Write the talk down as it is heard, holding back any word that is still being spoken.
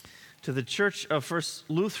to the Church of First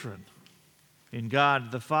Lutheran, in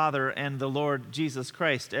God the Father and the Lord Jesus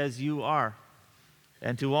Christ, as you are,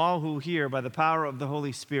 and to all who hear by the power of the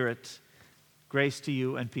Holy Spirit, grace to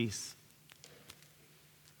you and peace.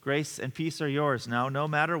 Grace and peace are yours now, no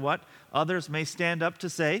matter what others may stand up to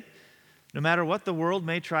say, no matter what the world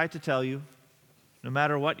may try to tell you, no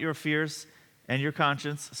matter what your fears and your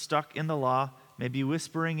conscience stuck in the law may be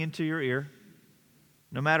whispering into your ear,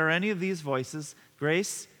 no matter any of these voices,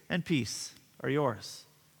 grace and peace are yours,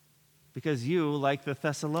 because you, like the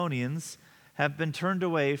Thessalonians, have been turned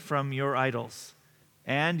away from your idols,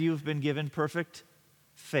 and you've been given perfect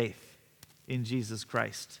faith in Jesus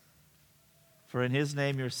Christ. For in his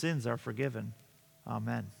name your sins are forgiven.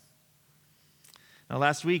 Amen. Now,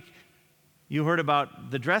 last week, you heard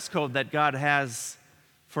about the dress code that God has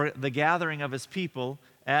for the gathering of his people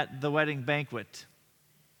at the wedding banquet.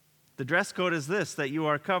 The dress code is this, that you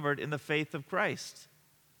are covered in the faith of Christ.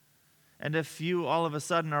 And if you all of a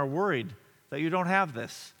sudden are worried that you don't have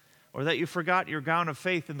this, or that you forgot your gown of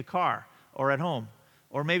faith in the car or at home,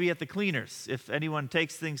 or maybe at the cleaners, if anyone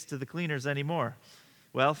takes things to the cleaners anymore,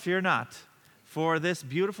 well, fear not, for this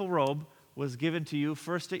beautiful robe was given to you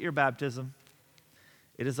first at your baptism.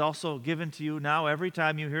 It is also given to you now every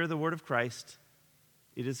time you hear the word of Christ.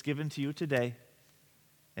 It is given to you today.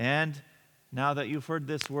 And now that you've heard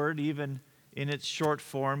this word, even in its short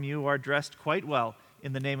form, you are dressed quite well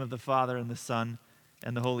in the name of the Father and the Son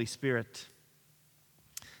and the Holy Spirit.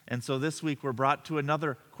 And so this week we're brought to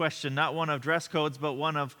another question, not one of dress codes, but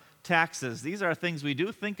one of taxes. These are things we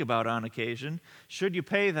do think about on occasion. Should you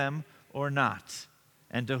pay them or not?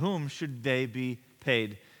 And to whom should they be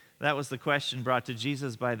paid? That was the question brought to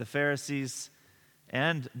Jesus by the Pharisees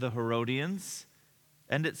and the Herodians.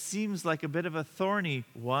 And it seems like a bit of a thorny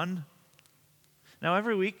one. Now,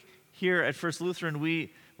 every week here at First Lutheran,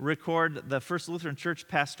 we record the First Lutheran Church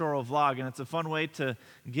pastoral vlog, and it's a fun way to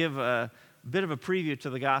give a bit of a preview to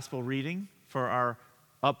the gospel reading for our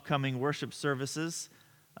upcoming worship services.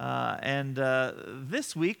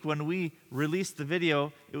 This week, when we released the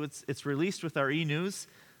video, it's released with our e-news.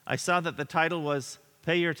 I saw that the title was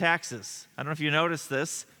Pay Your Taxes. I don't know if you noticed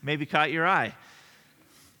this, maybe caught your eye.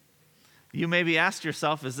 You maybe asked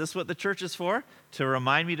yourself, is this what the church is for? To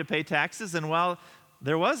remind me to pay taxes? And while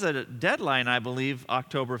there was a deadline, I believe,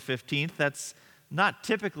 October 15th, that's not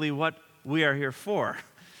typically what we are here for.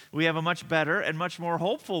 We have a much better and much more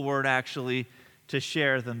hopeful word, actually, to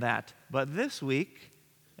share than that. But this week,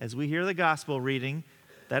 as we hear the gospel reading,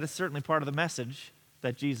 that is certainly part of the message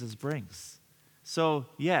that Jesus brings. So,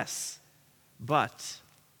 yes, but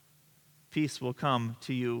peace will come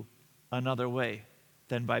to you another way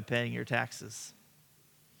than by paying your taxes.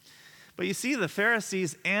 But you see, the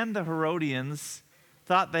Pharisees and the Herodians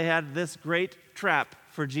thought they had this great trap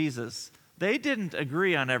for Jesus. They didn't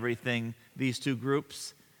agree on everything, these two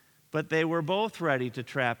groups, but they were both ready to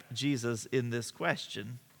trap Jesus in this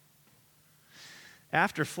question.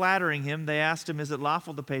 After flattering him, they asked him, is it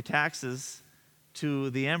lawful to pay taxes to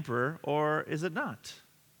the emperor, or is it not?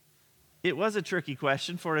 It was a tricky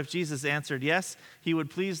question, for if Jesus answered yes, he would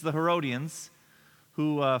please the Herodians,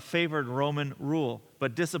 who favored Roman rule,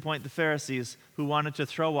 but disappoint the Pharisees, who wanted to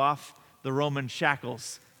throw off the Roman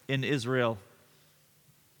shackles in Israel.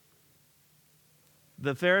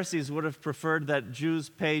 The Pharisees would have preferred that Jews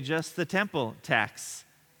pay just the temple tax,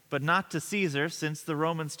 but not to Caesar, since the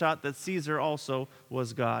Romans taught that Caesar also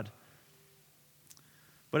was God.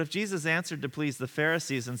 But if Jesus answered to please the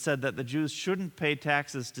Pharisees and said that the Jews shouldn't pay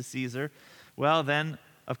taxes to Caesar, well then,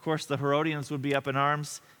 of course, the Herodians would be up in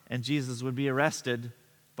arms and Jesus would be arrested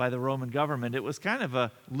by the Roman government. It was kind of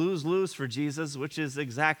a lose-lose for Jesus, which is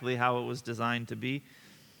exactly how it was designed to be.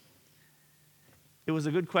 It was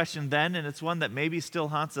a good question then, and it's one that maybe still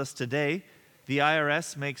haunts us today. The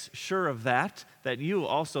IRS makes sure of that you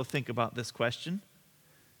also think about this question.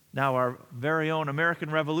 Now, our very own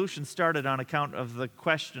American Revolution started on account of the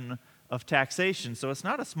question of taxation, so it's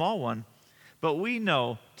not a small one. But we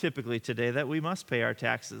know typically today that we must pay our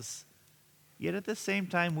taxes. Yet at the same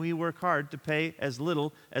time, we work hard to pay as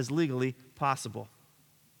little as legally possible.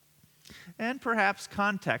 And perhaps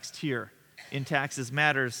context here in taxes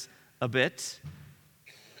matters a bit.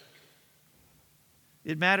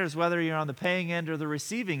 It matters whether you're on the paying end or the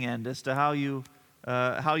receiving end as to how you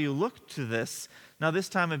look to this. Now, this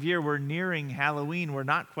time of year, we're nearing Halloween. We're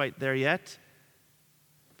not quite there yet,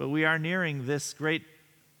 but we are nearing this great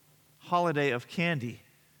holiday of candy.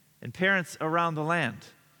 And parents around the land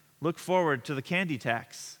look forward to the candy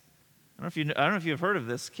tax. I don't know if you've heard of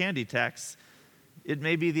this candy tax. It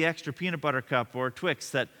may be the extra peanut butter cup or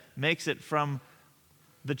Twix that makes it from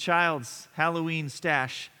the child's Halloween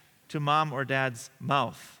stash to mom or dad's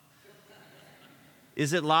mouth.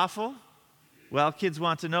 Is it lawful? Well, kids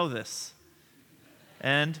want to know this.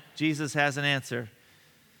 And Jesus has an answer.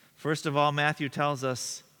 First of all, Matthew tells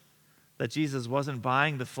us that Jesus wasn't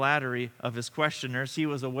buying the flattery of his questioners. He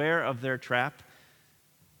was aware of their trap.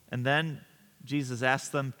 And then Jesus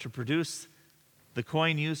asked them to produce the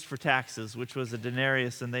coin used for taxes, which was a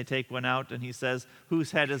denarius, and they take one out, and he says,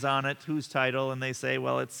 whose head is on it, whose title? And they say,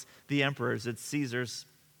 well, it's the emperor's, it's Caesar's.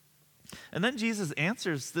 And then Jesus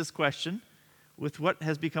answers this question with what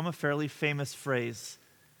has become a fairly famous phrase.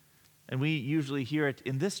 And we usually hear it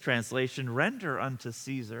in this translation, render unto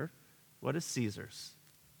Caesar what is Caesar's,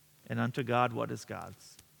 and unto God what is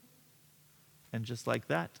God's. And just like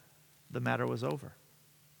that, the matter was over.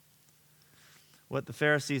 What the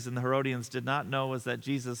Pharisees and the Herodians did not know was that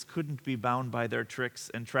Jesus couldn't be bound by their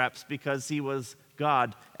tricks and traps because he was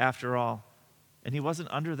God after all. And he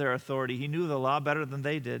wasn't under their authority. He knew the law better than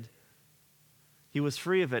they did. He was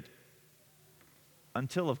free of it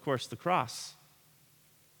until, of course, the cross,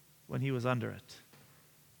 when he was under it,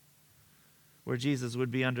 where Jesus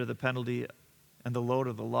would be under the penalty and the load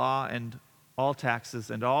of the law and all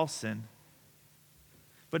taxes and all sin.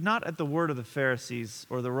 But not at the word of the Pharisees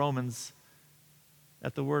or the Romans,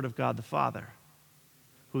 at the word of God the Father,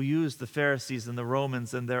 who used the Pharisees and the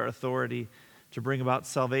Romans and their authority to bring about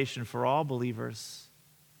salvation for all believers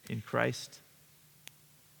in Christ.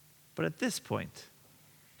 But at this point,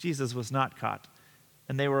 Jesus was not caught,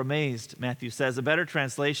 and they were amazed, Matthew says. A better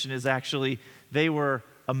translation is actually, they were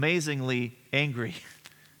amazingly angry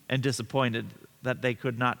and disappointed that they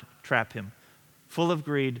could not trap him. Full of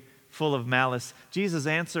greed, full of malice. Jesus'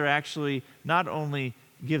 answer actually not only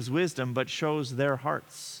gives wisdom, but shows their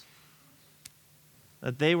hearts.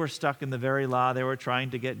 That they were stuck in the very law they were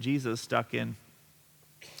trying to get Jesus stuck in.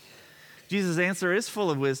 Jesus' answer is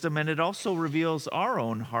full of wisdom, and it also reveals our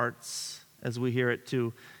own hearts as we hear it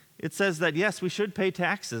too. It says that, yes, we should pay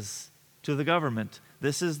taxes to the government.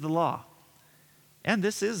 This is the law. And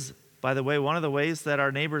this is, by the way, one of the ways that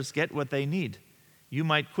our neighbors get what they need. You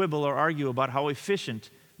might quibble or argue about how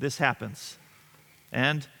efficient this happens.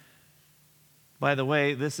 And by the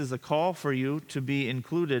way, this is a call for you to be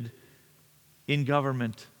included in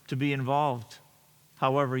government, to be involved,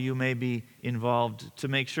 however you may be involved, to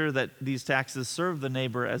make sure that these taxes serve the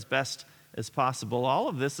neighbor as best as possible. All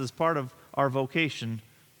of this is part of our vocation.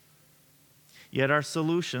 Yet our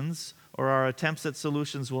solutions, or our attempts at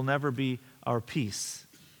solutions, will never be our peace.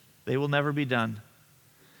 They will never be done.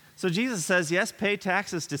 So Jesus says, yes, pay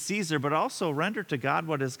taxes to Caesar, but also render to God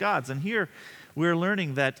what is God's. And here we're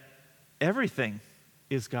learning that everything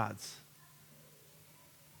is God's.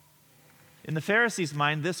 In the Pharisees'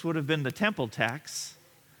 mind, this would have been the temple tax,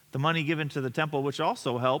 the money given to the temple, which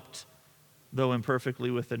also helped, though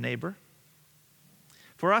imperfectly, with the neighbor.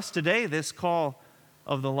 For us today, this call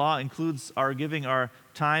of the law includes our giving our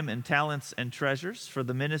time and talents and treasures for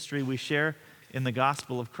the ministry we share in the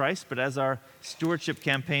gospel of Christ. But as our stewardship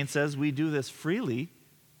campaign says, we do this freely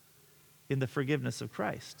in the forgiveness of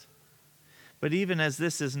Christ. But even as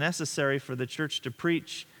this is necessary for the church to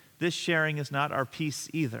preach, this sharing is not our peace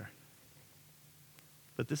either.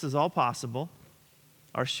 But this is all possible.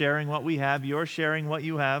 Our sharing what we have, your sharing what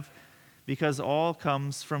you have, because all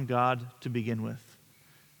comes from God to begin with.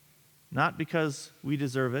 Not because we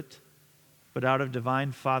deserve it, but out of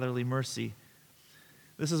divine fatherly mercy.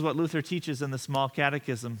 This is what Luther teaches in the Small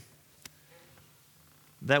Catechism,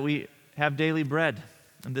 that we have daily bread.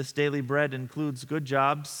 And this daily bread includes good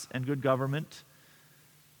jobs and good government,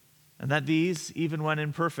 and that these, even when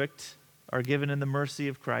imperfect, are given in the mercy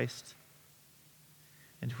of Christ.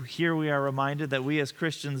 And here we are reminded that we as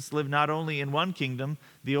Christians live not only in one kingdom,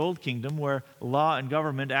 the old kingdom, where law and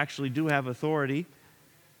government actually do have authority,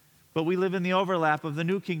 but we live in the overlap of the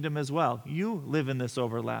new kingdom as well. You live in this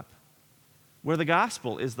overlap, where the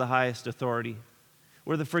gospel is the highest authority,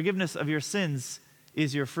 where the forgiveness of your sins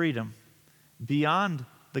is your freedom, beyond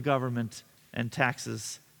the government and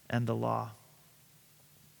taxes and the law.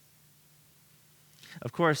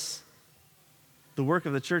 Of course, the work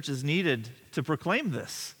of the church is needed to proclaim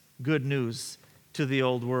this good news to the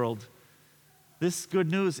old world. This good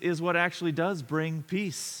news is what actually does bring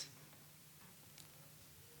peace.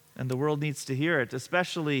 And the world needs to hear it,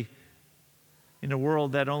 especially in a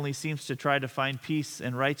world that only seems to try to find peace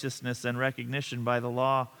and righteousness and recognition by the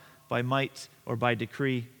law, by might, or by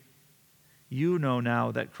decree. You know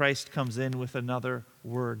now that Christ comes in with another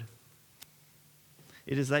word.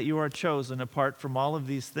 It is that you are chosen apart from all of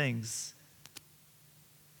these things,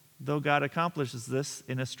 though God accomplishes this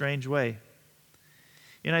in a strange way.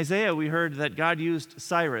 In Isaiah, we heard that God used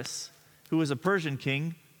Cyrus, who was a Persian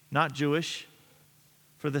king, not Jewish,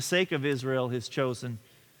 for the sake of Israel, his chosen.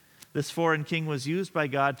 This foreign king was used by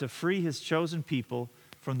God to free his chosen people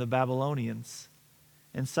from the Babylonians.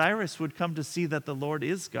 And Cyrus would come to see that the Lord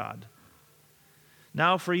is God.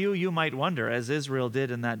 Now for you, you might wonder, as Israel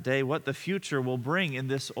did in that day, what the future will bring in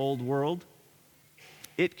this old world.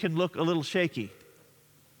 It can look a little shaky,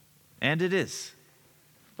 and it is.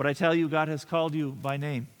 But I tell you, God has called you by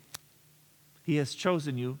name. He has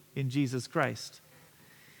chosen you in Jesus Christ.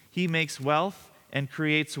 He makes wealth and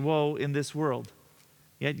creates woe in this world.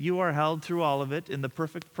 Yet you are held through all of it in the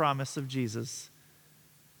perfect promise of Jesus.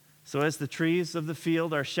 So as the trees of the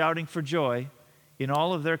field are shouting for joy in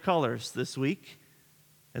all of their colors this week,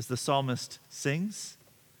 as the psalmist sings,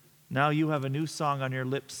 now you have a new song on your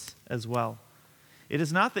lips as well. It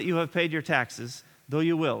is not that you have paid your taxes, though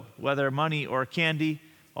you will, whether money or candy,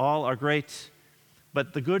 all are great.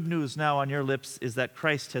 But the good news now on your lips is that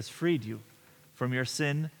Christ has freed you from your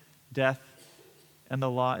sin, death, and the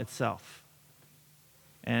law itself.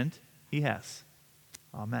 And he has.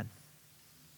 Amen.